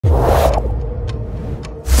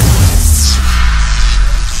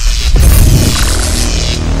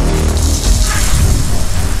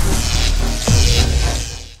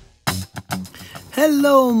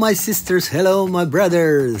Hello my sisters, hello my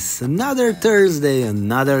brothers. Another Thursday,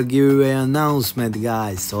 another giveaway announcement,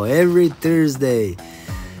 guys. So every Thursday,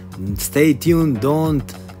 stay tuned, don't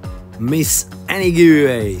miss any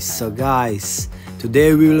giveaways. So guys,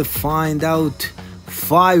 today we will find out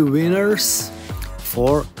 5 winners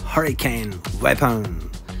for Hurricane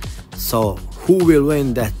weapon. So who will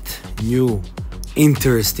win that new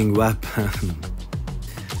interesting weapon?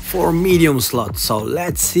 For medium slot. So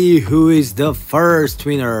let's see who is the first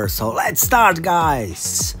winner. So let's start,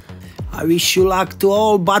 guys. I wish you luck to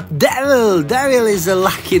all but Devil is a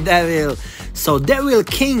lucky devil. So Devil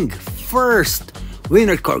King, first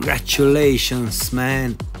winner. Congratulations,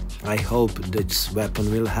 man. I hope this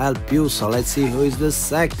weapon will help you. So let's see who is the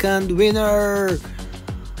second winner.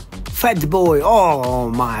 Fat Boy. Oh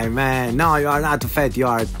my man, no, you are not fat, you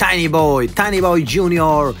are Tiny Boy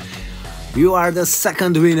Junior. You are the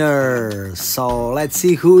second winner. So let's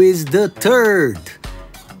see who is the third.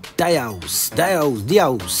 Dios.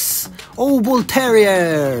 Oh, Bull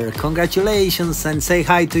Terrier. Congratulations and say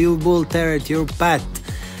hi to you, Bull Terrier, to your pet.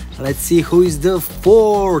 Let's see who is the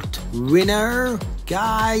fourth winner,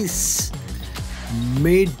 guys.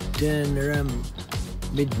 Midnight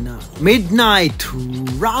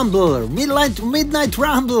Rumble.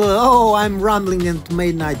 Oh, I'm rumbling at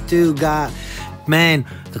midnight too, guys. Man,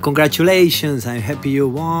 congratulations, I'm happy you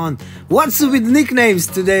won. What's with nicknames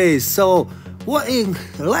today? So,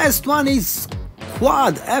 last one is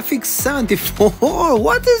Quad FX74.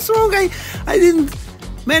 What is wrong? I didn't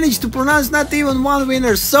manage to pronounce not even one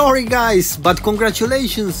winner. Sorry, guys, but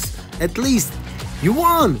congratulations. At least you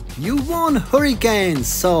won. You won Hurricane.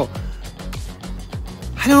 So,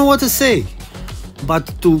 I don't know what to say,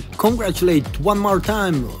 but to congratulate one more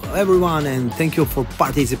time everyone and thank you for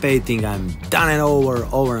participating. I'm done and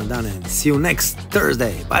over and done, and see you next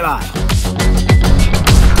Thursday. Bye bye.